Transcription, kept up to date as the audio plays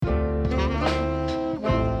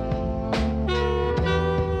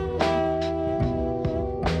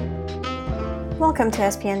Welcome to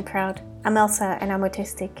SPN Proud. I'm Elsa and I'm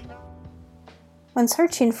autistic. When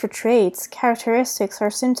searching for traits, characteristics, or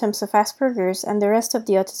symptoms of Asperger's and the rest of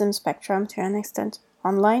the autism spectrum to an extent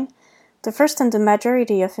online, the first and the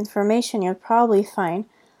majority of information you'll probably find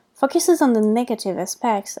focuses on the negative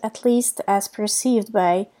aspects, at least as perceived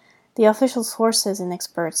by the official sources and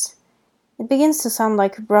experts. It begins to sound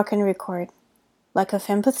like a broken record. Lack of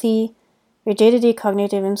empathy, rigidity,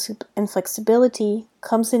 cognitive inflexibility,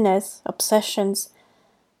 clumsiness, obsessions,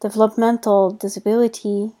 developmental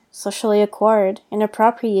disability, socially acquired,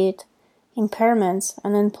 inappropriate, impairments,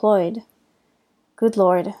 unemployed. Good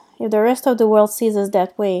Lord, if the rest of the world sees us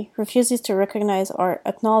that way, refuses to recognize or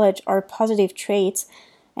acknowledge our positive traits,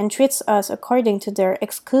 and treats us according to their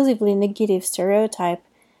exclusively negative stereotype,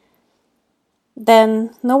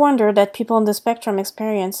 then no wonder that people on the spectrum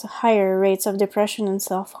experience higher rates of depression and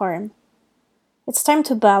self-harm. It's time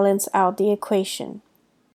to balance out the equation.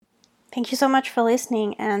 Thank you so much for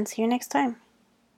listening and see you next time.